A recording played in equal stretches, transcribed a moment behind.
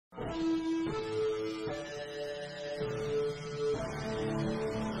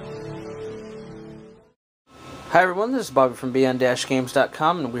Hi everyone, this is Bobby from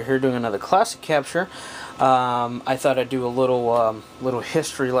Beyond-Games.com, and we're here doing another classic capture. I thought I'd do a little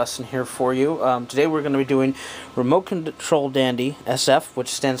history lesson here for you. Today we're going to be doing Remote Control Dandy SF, which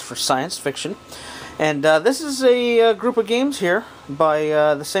stands for science fiction. And this is a group of games here by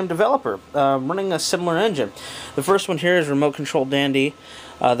the same developer, running a similar engine. The first one here is Remote Control Dandy.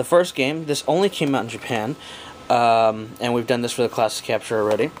 The first game, this only came out in Japan. And we've done this for the classic capture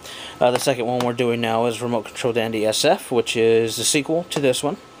already. The second one we're doing now is Remote Control Dandy SF, which is the sequel to this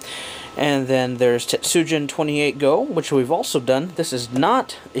one. And then there's Tetsujin 28 Go, which we've also done. This is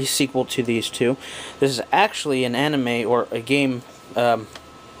not a sequel to these two. This is actually an anime or a game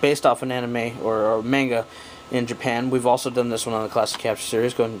based off an anime or a manga in Japan. We've also done this one on the classic capture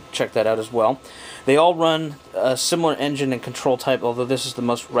series. Go and check that out as well. They all run a similar engine and control type, although this is the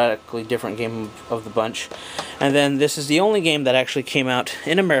most radically different game of the bunch. And then this is the only game that actually came out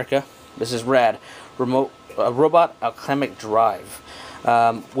in America. This is RAD, Robot Alchemic Drive.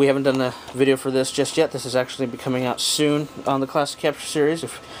 We haven't done a video for this just yet. This is actually be coming out soon on the classic capture series.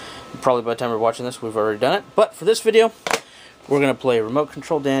 Probably by the time we're watching this, we've already done it. But for this video, we're going to play Remote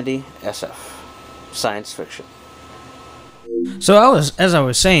Control Dandy SF, science fiction. So as I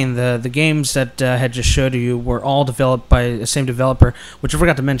was saying, the games that had just showed you were all developed by the same developer, which I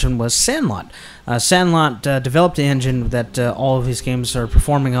forgot to mention was Sandlot. Sandlot developed the engine that all of these games are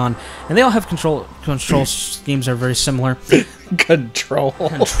performing on, and they all have control schemes that are very similar. Control,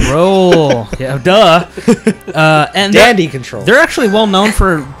 yeah, duh. And Dandy control. They're actually well known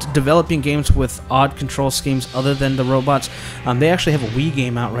for developing games with odd control schemes other than the robots. They actually have a Wii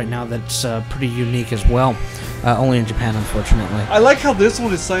game out right now that's pretty unique as well. Only in Japan, unfortunately. I like how this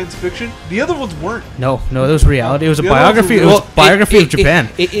one is science fiction. The other ones weren't. No, it was reality. It was a biography. It was a biography of Japan.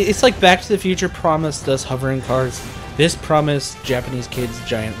 It's like Back to the Future promised us hovering cars. This promised Japanese kids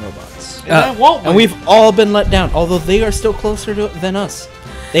giant robots. And I won't. And we've all been let down, although they are still closer than us.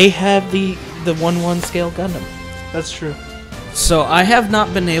 They have the 1/1 scale Gundam. That's true. So I have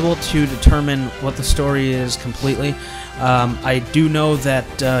not been able to determine what the story is completely. I do know that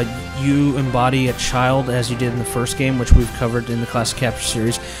you embody a child as you did in the first game, which we've covered in the classic capture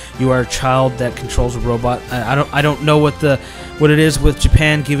series. You are a child that controls a robot. I don't know what it is with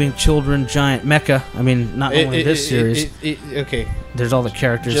Japan giving children giant mecha. I mean, not only this series. Okay. There's all the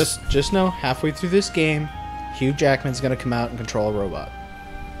characters. Just know, halfway through this game, Hugh Jackman's gonna come out and control a robot.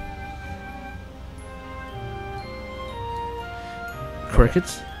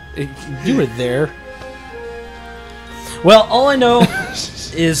 Crickets? You were there. Well, all I know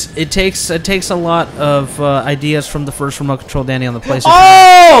is it takes a lot of ideas from the first Remote Control Dandy on the PlayStation.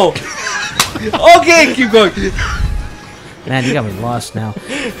 Oh! Okay, keep going. Man, you got me lost now.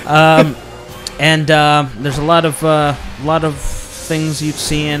 And there's a lot of things you'd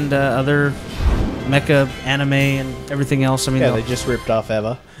see and other mecha anime and everything else. I mean, Yeah, they just ripped off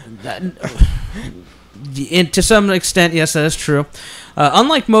Eva. To some extent, yes, that is true.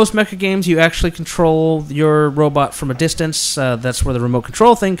 Unlike most mecha games, you actually control your robot from a distance. That's where the remote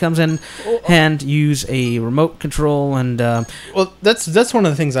control thing comes in, and use a remote control. And well, that's one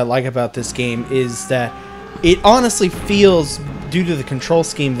of the things I like about this game is that it honestly feels, due to the control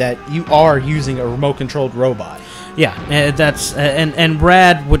scheme, that you are using a remote-controlled robot. Yeah, that's and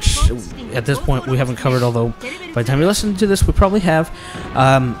RAD, which at this point we haven't covered, although by the time you listen to this we probably have.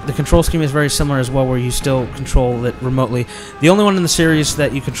 The control scheme is very similar as well, where you still control it remotely. The only one in the series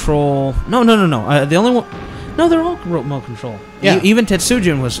that you control... No. The only one... No, they're all remote control. Yeah. Even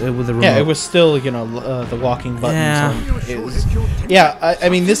Tetsujin was with the remote. Yeah, it was still, the walking buttons. Yeah. I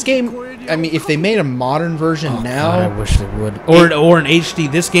mean, this game... I mean, if they made a modern version now... God, I wish they would. Or an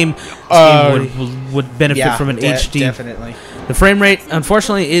HD. This game would benefit from an HD. Definitely. The frame rate,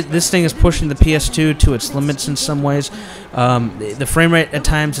 unfortunately, this thing is pushing the PS2 to its limits in some ways. The frame rate at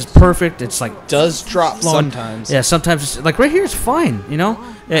times is perfect. It's like... Does drop sometimes. Yeah, sometimes. It's, like right here, it's fine, you know?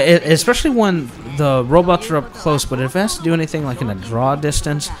 Especially when the robots are up close, but if it has to do anything like in a draw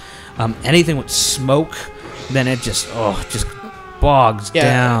distance, anything with smoke, then it just bogs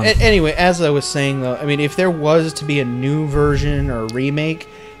down. Anyway, as I was saying, though, I mean, if there was to be a new version or remake,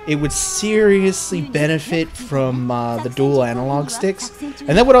 it would seriously benefit from the dual analog sticks,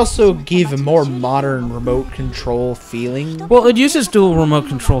 and that would also give a more modern remote control feeling. Well, it uses dual remote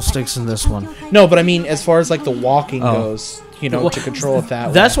control sticks in this one. No, but I mean, as far as like the walking goes, to control it that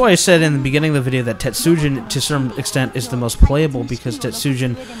way. That's why I said in the beginning of the video that Tetsujin, to some extent, is the most playable, because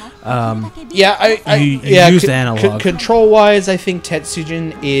Tetsujin, you use the analog. Control-wise, I think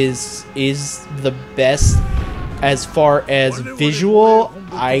Tetsujin is the best. As far as visual,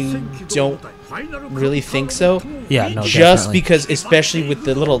 I don't really think so. Yeah, no, Just definitely. because, especially with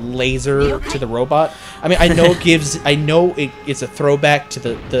the little laser to the robot. I mean, I know it's a throwback to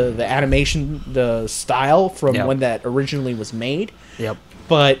the animation, the style from Yep. when that originally was made. Yep.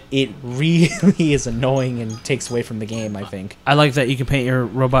 But it really is annoying and takes away from the game, I think. I like that you can paint your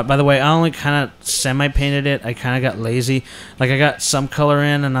robot. By the way, I only kind of semi-painted it. I kind of got lazy. Like, I got some color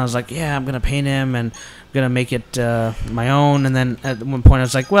in, and I was like, yeah, I'm going to paint him, and I'm going to make it my own. And then at one point, I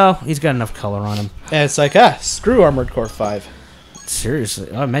was like, well, he's got enough color on him. And it's like, screw Armored Core 5. Seriously.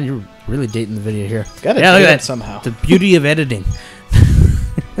 Oh, man, you're really dating the video here. Gotta yeah, do look at that somehow. The beauty of editing.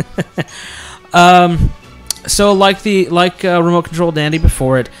 So like remote control Dandy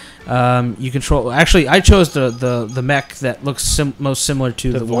before it, you control. Actually, I chose the mech that looks most similar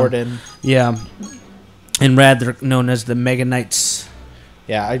to the Vorden. one. Yeah, in Rad they're known as the Mega Knights.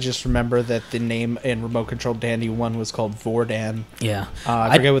 Yeah, I just remember that the name in Remote Control Dandy 1 was called Vordan. Yeah.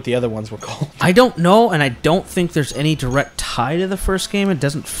 I forget what the other ones were called. I don't know, and I don't think there's any direct tie to the first game. It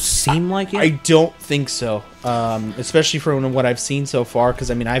doesn't seem like it. I don't think so, especially from what I've seen so far,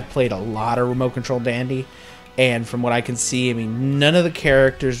 because, I mean, I've played a lot of Remote Control Dandy, and from what I can see, I mean, none of the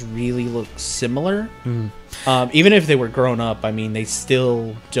characters really look similar. Even if they were grown up, I mean, they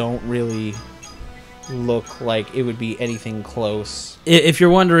still don't really look like it would be anything close. If you're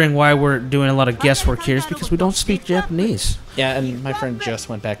wondering why we're doing a lot of guesswork here, it's because we don't speak Japanese. Yeah, and my friend just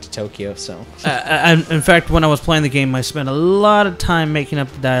went back to Tokyo, so... In fact, when I was playing the game, I spent a lot of time making up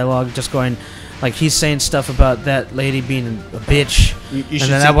the dialogue, just going... Like, he's saying stuff about that lady being a bitch. You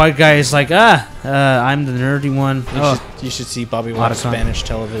and then that white guy is like, I'm the nerdy one. You should see Bobby watch Spanish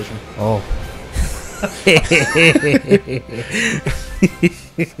television. Oh.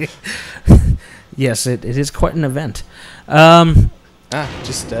 Yes, it is quite an event.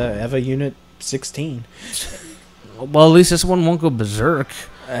 Just Eva Unit 16. Well, at least this one won't go berserk.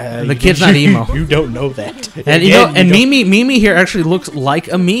 The kid's not emo. You don't know that. And Mimi here actually looks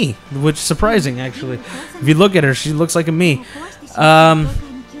like a me, which is surprising actually. If you look at her, she looks like a me.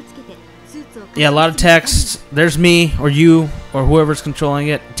 Yeah, a lot of text. There's me or you or whoever's controlling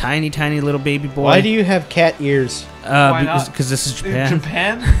it. Tiny, tiny little baby boy. Why do you have cat ears? Why not? Because this is Japan. In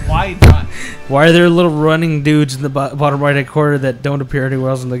Japan? Why not? Why are there little running dudes in the bottom right-hand corner that don't appear anywhere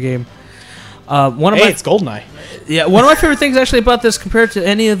else in the game? It's GoldenEye. Yeah, one of my favorite things actually about this compared to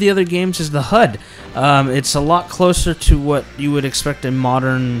any of the other games is the HUD. It's a lot closer to what you would expect a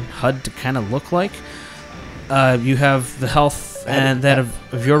modern HUD to kind of look like. You have the health and that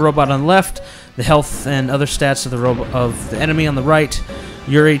of your robot on the left, the health and other stats of the enemy on the right,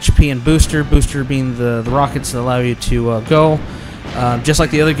 your HP and booster being the rockets that allow you to go. Just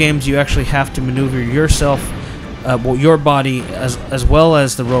like the other games, you actually have to maneuver yourself, your body as well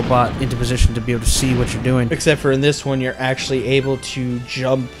as the robot into position to be able to see what you're doing. Except for in this one, you're actually able to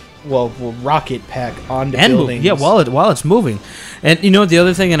jump, rocket pack onto and buildings. Yeah, while it's moving. And you know the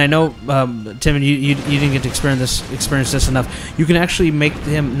other thing, and I know Tim, and you didn't get to experience this enough. You can actually make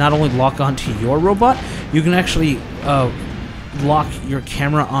him not only lock onto your robot, you can actually lock your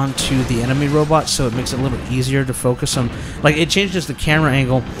camera onto the enemy robot, so it makes it a little easier to focus on. Like, it changes the camera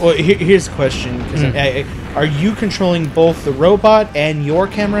angle. Well, here's a question: are you controlling both the robot and your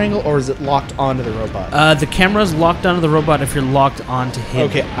camera angle, or is it locked onto the robot? The camera's locked onto the robot if you're locked onto him.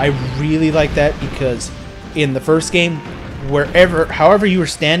 Okay, I really like that because in the first game, however you were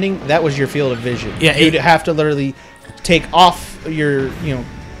standing, that was your field of vision. Yeah, you'd have to literally take off your,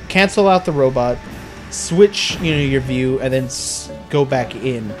 cancel out the robot, switch, your view, and then go back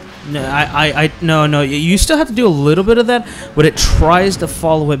in. No, no. You still have to do a little bit of that, but it tries to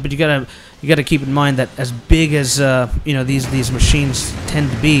follow it. But you gotta keep in mind that as big as these machines tend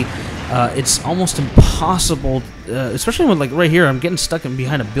to be, it's almost impossible. Especially when, like, right here, I'm getting stuck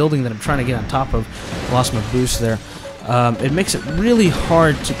behind a building that I'm trying to get on top of. Lost my boost there. It makes it really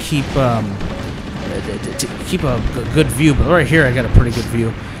hard to keep a good view. But right here, I got a pretty good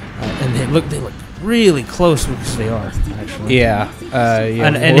view, and they look really close, because they are actually. Yeah.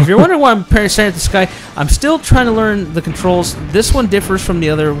 And if you're wondering why I'm staring at the sky, I'm still trying to learn the controls. This one differs from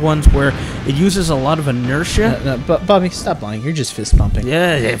the other ones where it uses a lot of inertia. But Bobby, stop lying. You're just fist pumping.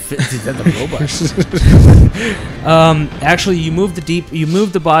 Yeah, the robots. Actually, you move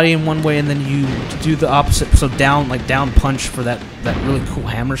the body in one way, and then you do the opposite. So down punch for that really cool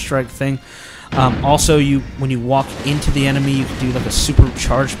hammer strike thing. Also, when you walk into the enemy, you can do like a super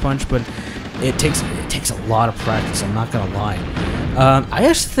charge punch, but it takes a lot of practice. I'm not gonna lie. I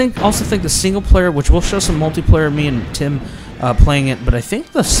also think the single player, which we'll show some multiplayer, me and Tim playing it, but I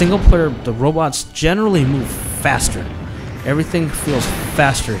think the single player, the robots generally move faster. Everything feels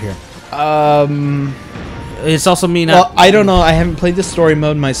faster here. It's also me not. Well, I don't know. I haven't played the story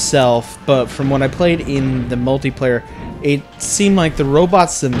mode myself, but from what I played in the multiplayer, it seemed like the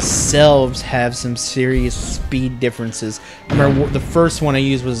robots themselves have some serious speed differences. I remember the first one I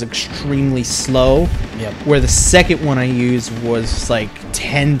used was extremely slow, Yep. where the second one I used was like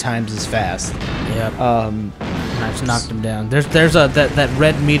 10 times as fast. Yep. I just knocked him down. There's that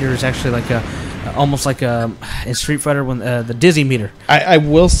red meter is actually like almost like in Street Fighter when the dizzy meter. I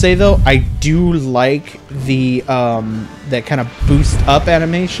will say though, I do like the that kind of boost up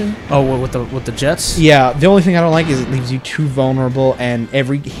animation. Oh, with the jets. Yeah, the only thing I don't like is it leaves you too vulnerable, and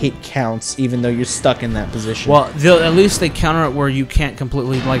every hit counts, even though you're stuck in that position. Well, at least they counter it where you can't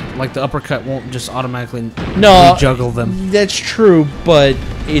completely like the uppercut won't just automatically juggle them. That's true, but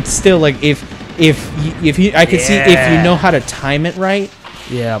it's still like if you I could see if you know how to time it right.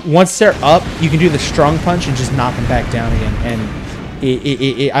 Yeah. Once they're up, you can do the strong punch and just knock them back down again. And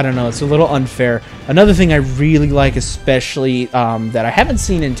I don't know, it's a little unfair. Another thing I really like, especially that I haven't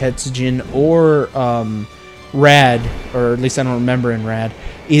seen in Tetsujin or Rad, or at least I don't remember in Rad,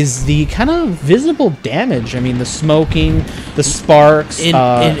 is the kind of visible damage. I mean, the smoking, the sparks.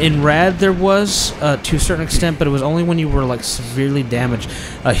 In Rad, there was to a certain extent, but it was only when you were like severely damaged.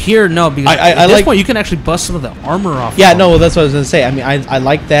 Here, no, because at this point you can actually bust some of the armor off. Yeah, no, that's what I was gonna say. I mean, I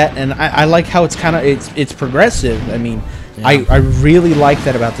like that, and I like how it's kind of it's progressive. I mean. Yeah. I really like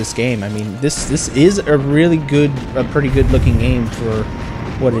that about this game. I mean, this is a pretty good looking game for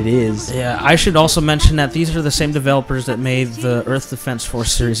what it is. Yeah, I should also mention that these are the same developers that made the Earth Defense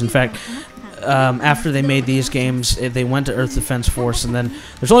Force series. In fact, after they made these games, they went to Earth Defense Force, and then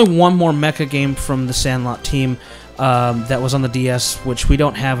there's only one more mecha game from the Sandlot team that was on the DS, which we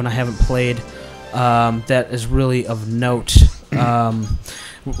don't have and I haven't played. That is really of note.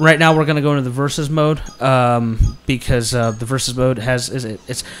 Right now, we're going to go into the versus mode because the versus mode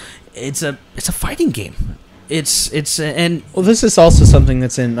it's a fighting game. And well, this is also something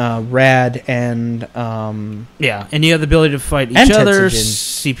that's in Rad and yeah, and you have the ability to fight each other,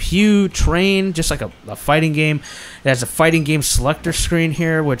 CPU, train, just like a fighting game. It has a fighting game selector screen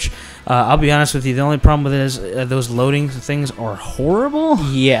here, which I'll be honest with you, the only problem with it is those loading things are horrible.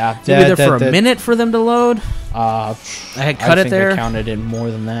 Yeah, you'll be there for a minute for them to load. I had cut it there. I counted in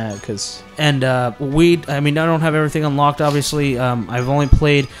more than that because. And I don't have everything unlocked. Obviously, I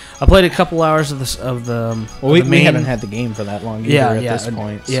played a couple hours of the. Well, we haven't had the game for that long either at this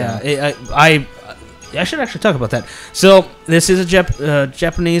point. So. Yeah, I should actually talk about that. So this is a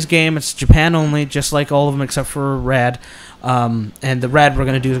Japanese game. It's Japan only, just like all of them except for Rad. And the Rad we're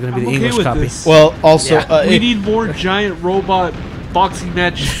going to do is going to be the English copy. This. Well, also we need more giant robot boxing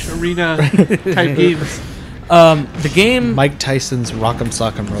match arena type games. The game Mike Tyson's Rock'em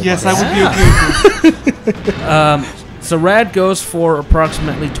Sock'em Robot. Yes, I would be okay with this. So Rad goes for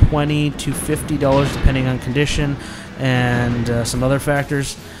approximately $20 to $50 depending on condition and some other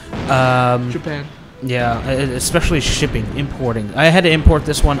factors. Japan. Yeah, especially shipping, importing. I had to import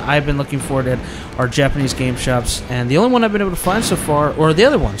this one. I've been looking for it at our Japanese game shops, and the only one I've been able to find so far, or the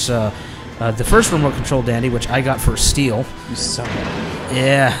other ones, the first remote control Dandy, which I got for steal. You suck.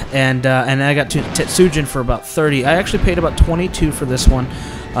 Yeah, and I got Tetsujin for about $30. I actually paid about $22 for this one.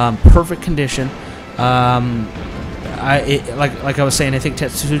 Perfect condition. Like I was saying, I think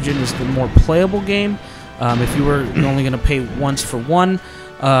Tetsujin is the more playable game. If you were only going to pay once for one,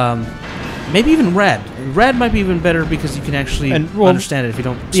 maybe even Rad. Rad might be even better because you can actually understand it if you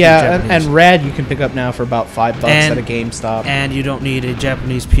don't speak Japanese. And Rad you can pick up now for about $5 at a GameStop. And you don't need a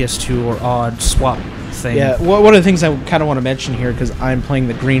Japanese PS2 or odd swap thing. Yeah, one of the things I kind of want to mention here, because I'm playing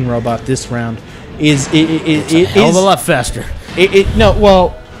the green robot this round, is it's a hell of a lot faster.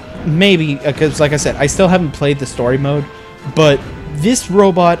 Maybe, because like I said, I still haven't played the story mode, but this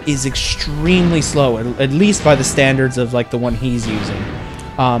robot is extremely slow, at least by the standards of like the one he's using.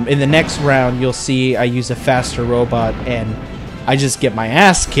 In the next round, you'll see I use a faster robot, and I just get my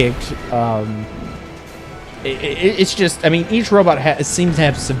ass kicked. It's just, I mean, each robot seems to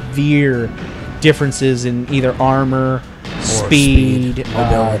have severe differences in either armor, speed,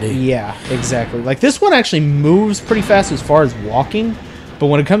 mobility. Yeah, exactly. Like this one actually moves pretty fast as far as walking, but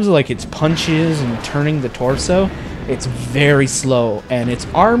when it comes to like its punches and turning the torso, it's very slow, and its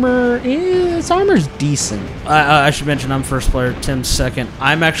armor's decent. I should mention I'm first player, Tim's second.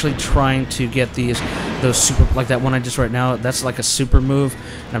 I'm actually trying to get those super, like that one I just right now. That's like a super move,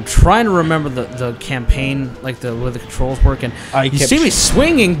 and I'm trying to remember the campaign, like the way the controls work. And you see me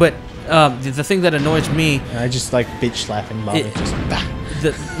swinging, but the thing that annoys me, I just like bitch slapping Bobby.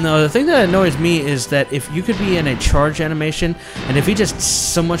 the thing that annoys me is that if you could be in a charge animation, and if he just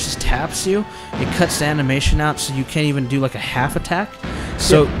so much as taps you, it cuts the animation out, so you can't even do like a half attack.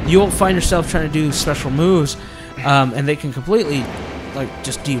 So you'll find yourself trying to do special moves, and they can completely like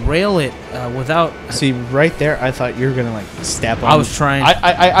just derail it without. See, right there, I thought you were gonna like step on. I was trying.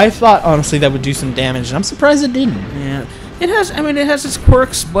 I thought honestly that would do some damage, and I'm surprised it didn't. Yeah, it has. I mean, it has its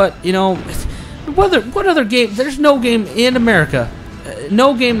quirks, but you know, what other game? There's no game in America,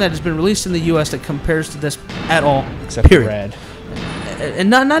 no game that has been released in the U.S. that compares to this at all. Except period. Rad.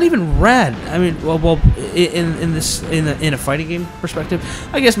 And not even Rad. I mean, well, in a fighting game perspective,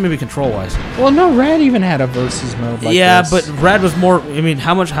 I guess maybe control wise. Well, no, Rad even had a versus mode. Like yeah, this. but Rad was more. I mean,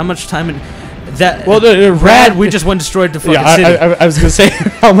 how much time in that? Well, the Rad, we just went destroyed the fucking city. I was gonna say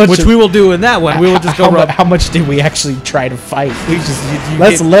how much, which we will do in that one. We will just go. How much did we actually try to fight? We just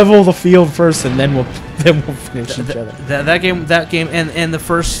let's level the field first, and then we'll finish each other. That game, and the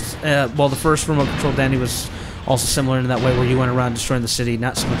first the first remote control Dandy was also similar in that way, where you went around destroying the city,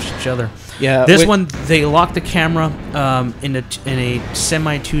 not so much each other. Yeah. This one, they locked the camera in a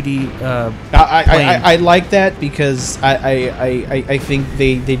semi 2D. I like that because I think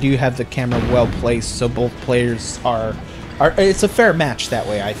they do have the camera well placed, so both players are. It's a fair match that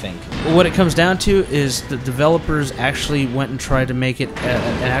way, I think. What it comes down to is the developers actually went and tried to make it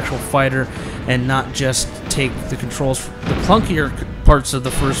an actual fighter, and not just take the controls, the clunkier parts of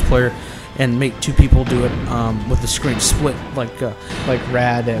the first player, and make two people do it with the screen split like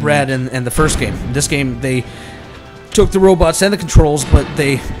Rad and the first game. In this game, they took the robots and the controls, but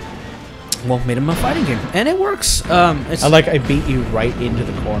they made them a fighting game, and it works. I beat you right into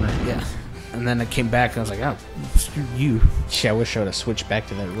the corner. Yeah, and then I came back and I was like, oh, screw you. Yeah, I wish I would have switched back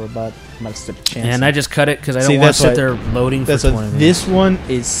to that robot. Might have stood a chance. And I just cut it because I don't want to sit there loading for 20 minutes. This one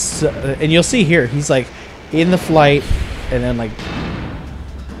is, and you'll see here, he's like in the flight, and then like.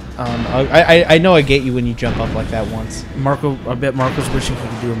 I know I get you when you jump up like that once. I bet Marco's wishing he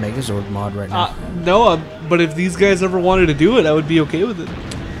could do a Megazord mod right now. No, but if these guys ever wanted to do it, I would be okay with it.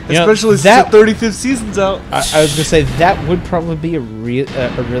 You Especially since the 35th season's out. I was gonna say that would probably be a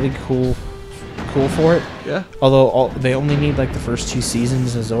really cool for it. Yeah. Although they only need like the first 2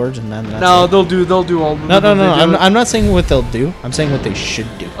 seasons of Zords, and then that's no, it. they'll do all. No. I'm not saying what they'll do. I'm saying what they should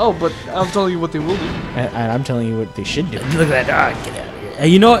do. Oh, but I'm telling you what they will do. And I'm telling you what they should do. Look at that! Get out of here.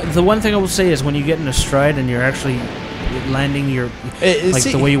 You know, the one thing I will say is when you get in a stride and you're actually landing your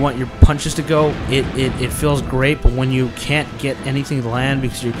the way you want your punches to go, it feels great. But when you can't get anything to land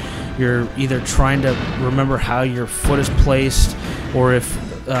because you're either trying to remember how your foot is placed, or if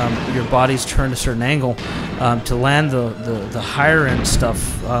your body's turned a certain angle to land the higher end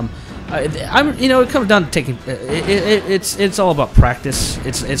stuff. It comes down to taking. It's all about practice.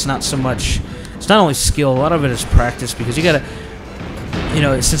 It's not so much. It's not only skill. A lot of it is practice, because you gotta.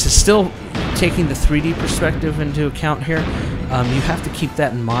 Since it's still taking the 3D perspective into account here, you have to keep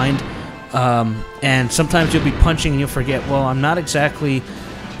that in mind. And sometimes you'll be punching and you'll forget, well, I'm not exactly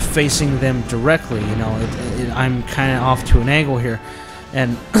facing them directly. I'm kind of off to an angle here.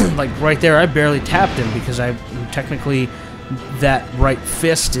 And like right there, I barely tapped him because technically that right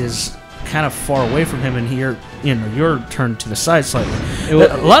fist is kind of far away from him, and here, you're turned to the side slightly.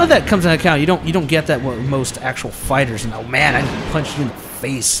 A lot of that comes into account. You don't get that with most actual fighters. Man, I punched you in the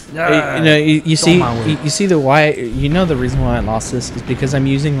face. You see the why. The reason why I lost this is because I'm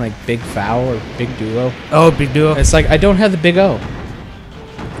using like Big Foul or Big Duo. Oh, Big Duo. It's like I don't have the Big O.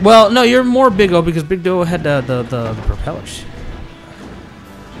 Well, no, you're more Big O because Big Duo had the propellers.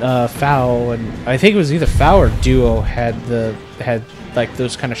 Foul, and I think it was either Foul or Duo had like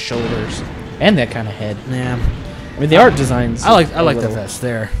those kind of shoulders and that kind of head. Yeah, I mean the art designs. I like that that's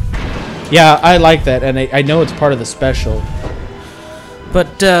there. Yeah, I like that, and I know it's part of the special.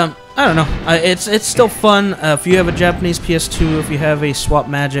 But I don't know. It's still fun if you have a Japanese PS2. If you have a Swap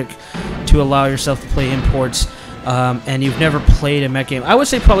Magic to allow yourself to play imports, and you've never played a mech game, I would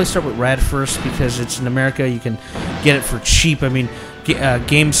say probably start with Rad first, because it's in America. You can get it for cheap. I mean,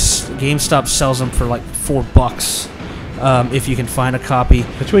 GameStop sells them for like $4. If you can find a copy,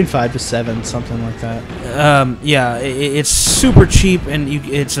 between 5 to 7, something like that. Yeah, it's super cheap, and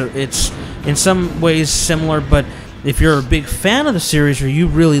it's in some ways similar. But if you're a big fan of the series, or you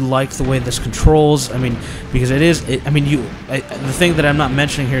really like the way this controls, because the thing that I'm not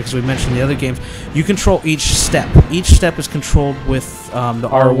mentioning here, because we mentioned the other games, you control each step. Each step is controlled with the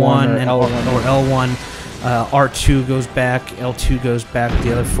R1 and L1. R2 goes back, L2 goes back with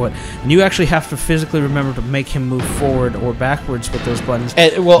the other foot, and you actually have to physically remember to make him move forward or backwards with those buttons,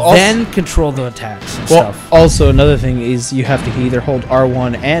 then control the attacks and stuff. Also, another thing is you have to either hold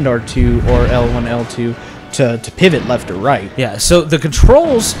R1 and R2 or L1, L2 to pivot left or right. Yeah, so the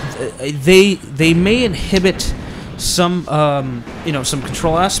controls, they may inhibit some some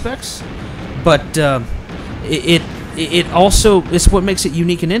control aspects, but it also is what makes it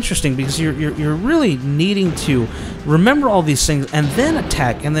unique and interesting, because you're really needing to remember all these things and then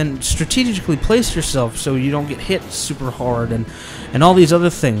attack and then strategically place yourself so you don't get hit super hard and all these other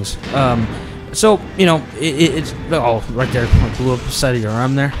things. So it's right there, like the little side of your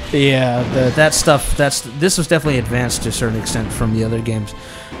arm there. Yeah, That stuff. This was definitely advanced to a certain extent from the other games.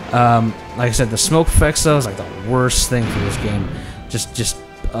 Like I said, the smoke effects though is like the worst thing for this game. Just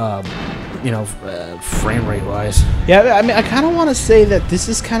frame rate wise. Yeah, I mean, I kind of want to say that this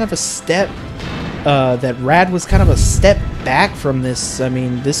is kind of a step. That Rad was kind of a step back from this. I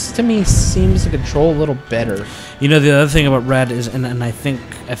mean, this to me seems to control a little better. The other thing about Rad is, and I think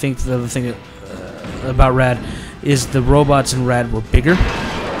the other thing about Rad is the robots in Rad were bigger.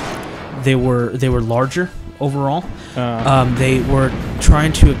 They were larger overall. They were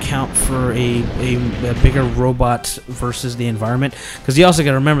trying to account for a bigger robot versus the environment, because you also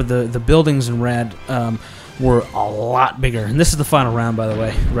got to remember the buildings in Rad were a lot bigger. And this is the final round, by the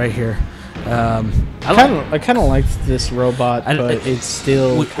way, right here. I kind of liked this robot, but it's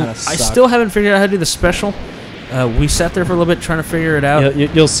still kind of sucked. I still haven't figured out how to do the special. We sat there for a little bit trying to figure it out.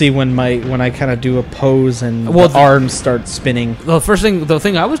 You'll see when I kind of do a pose and the arms start spinning. The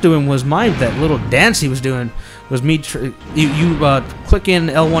thing I was doing was that little dance he was doing was me. You click in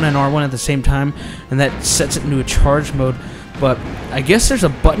L1 and R1 at the same time, and that sets it into a charge mode. But I guess there's a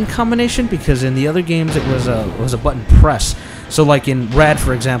button combination, because in the other games it was a button press. So like in Rad,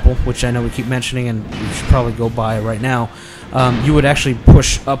 for example, which I know we keep mentioning and you should probably go by right now, you would actually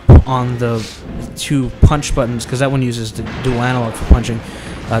push up on the two punch buttons, because that one uses the dual analog for punching.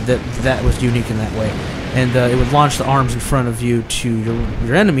 That was unique in that way. And it would launch the arms in front of you to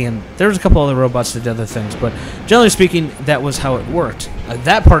your enemy, and there was a couple other robots that did other things, but generally speaking, that was how it worked.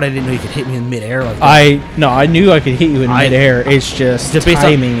 That part I didn't know you could hit me in midair like that. I knew I could hit you in midair. It's just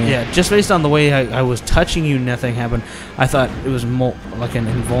timing. Just based on the way I was touching you, nothing happened. I thought it was like an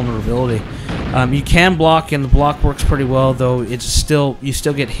invulnerability. You can block, and the block works pretty well, though you still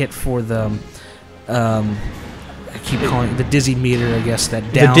get hit for the I keep calling it the dizzy meter, I guess, that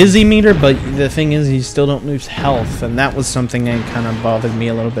down. The dizzy meter, but the thing is, you still don't lose health, and that was something that kind of bothered me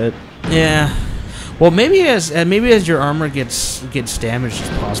a little bit. Yeah. Well, maybe as your armor gets damaged as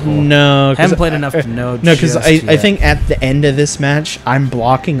possible. No, I haven't played enough to know. No, because I think at the end of this match, I'm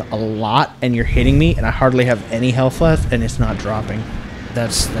blocking a lot, and you're hitting me, and I hardly have any health left, and it's not dropping.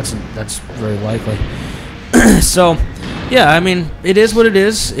 That's very likely. So, yeah, I mean, it is what it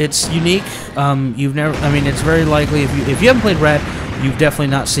is. It's unique. It's very likely if you haven't played Rad, you've definitely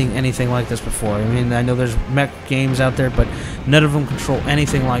not seen anything like this before. I mean, I know there's mech games out there, but none of them control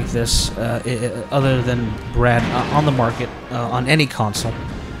anything like this other than Rad on the market on any console.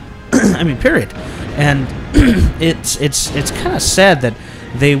 I mean, period. And it's kind of sad that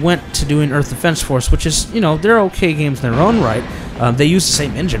they went to doing Earth Defense Force, which is, they're okay games in their own right. They use the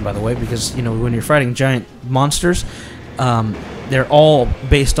same engine, by the way, because, when you're fighting giant monsters, they're all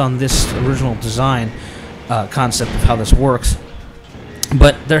based on this original design concept of how this works.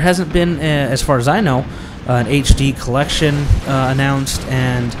 But there hasn't been, as far as I know, an HD collection announced,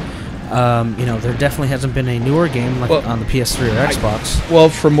 and there definitely hasn't been a newer game on the PS3 or Xbox. Well,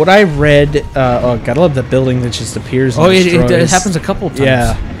 from what I've read, gotta love the building that just appears. And it happens a couple of times.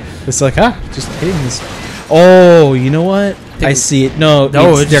 Yeah, it's like just hitting this. Oh, you know what? I see it. No,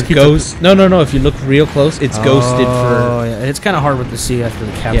 they're ghosts. No. If you look real close, it's ghosted for. Oh, yeah. It's kind of hard to see after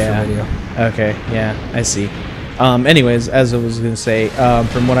the capture video. Okay, yeah, I see. Anyways, as I was going to say,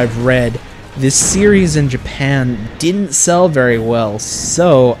 from what I've read, this series in Japan didn't sell very well,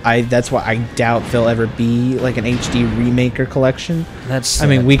 so that's why I doubt there'll ever be like an HD remake or collection. I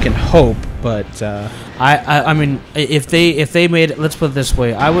mean, we can hope, but I mean, if they made it, let's put it this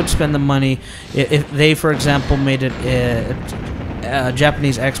way, I would spend the money if they, for example, made it a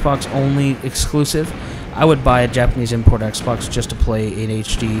Japanese Xbox only exclusive. I would buy a Japanese import Xbox just to play an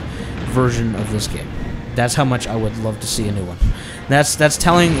HD version of this game. That's how much I would love to see a new one. That's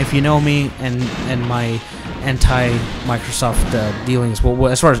telling if you know me and my anti-Microsoft dealings. Well,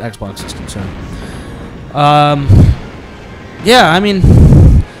 as far as Xbox is concerned. Yeah, I mean,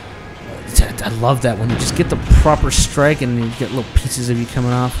 I love that when you just get the proper strike and you get little pieces of you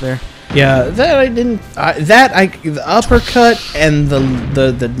coming off there. Yeah, that I didn't. The uppercut and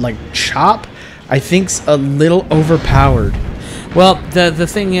the like chop, I think's a little overpowered. Well, the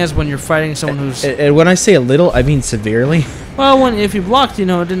thing is, when you're fighting someone who's And when I say a little, I mean severely. well, if you blocked, it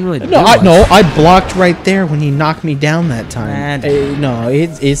didn't really. No, I blocked right there when he knocked me down that time. Nah,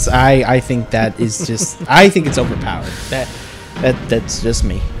 I think that is just. I think it's overpowered. That's just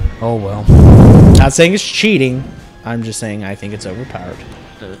me. Oh well. Not saying it's cheating. I'm just saying I think it's overpowered.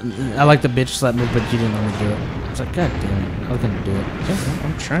 I like the bitch slap move, but you didn't let me do it. I was like, God damn it, I was gonna do it.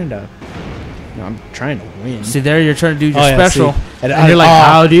 I'm trying to. I'm trying to win. See, there you're trying to do your yeah, special, see. and you're like,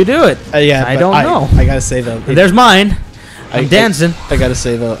 how do you do it? Yeah, I don't know. I gotta say though, There's mine. I'm dancing. I gotta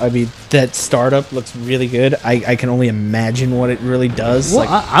say though, I mean that startup looks really good. I can only imagine what it really does. Well,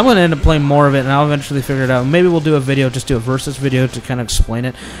 I'm gonna end up playing more of it, and I'll eventually figure it out. Maybe we'll do a video, just do a versus video to kind of explain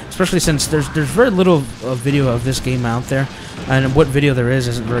it. Especially since there's very little video of this game out there, and what video there is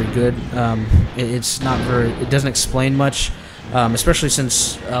isn't very good. It's not very. It doesn't explain much. Especially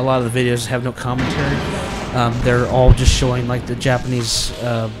since a lot of the videos have no commentary. They're all just showing like the Japanese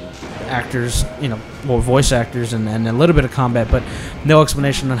actors, voice actors, and a little bit of combat, but no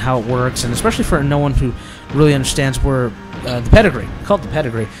explanation on how it works, and especially for no one who really understands where the pedigree, called the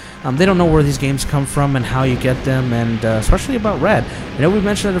pedigree. They don't know where these games come from and how you get them, and especially about Rad. I know we've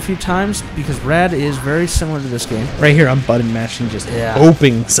mentioned it a few times because Rad is very similar to this game. Right here, I'm button mashing, just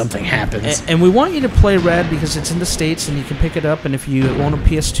hoping something happens. And we want you to play Rad because it's in the States and you can pick it up, and if you own a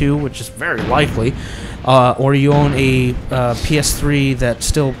PS2, which is very likely, or you own a PS3 that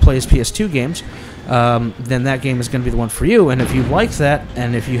still plays PS2 games, then that game is going to be the one for you. And if you like that,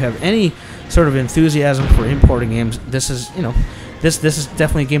 and if you have any sort of enthusiasm for importing games, this is this is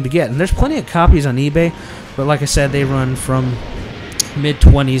definitely a game to get. And there's plenty of copies on eBay, but like I said, they run from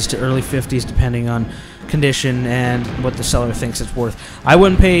mid-20s to early 50s depending on condition and what the seller thinks it's worth. I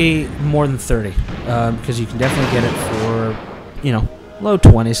wouldn't pay more than 30 because you can definitely get it for low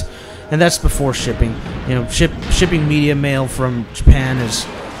 20s, and that's before shipping. Shipping media mail from Japan is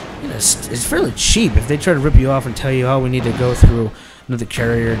it's fairly cheap. If they try to rip you off and tell you, we need to go through another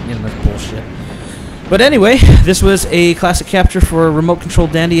carrier, that's bullshit. But anyway, this was a classic capture for Remote Control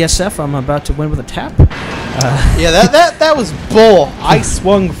Dandy SF. I'm about to win with a tap. Yeah, that was bull. I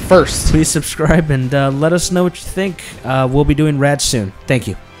swung first. Please subscribe and let us know what you think. We'll be doing Rad soon. Thank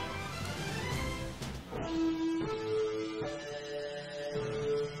you.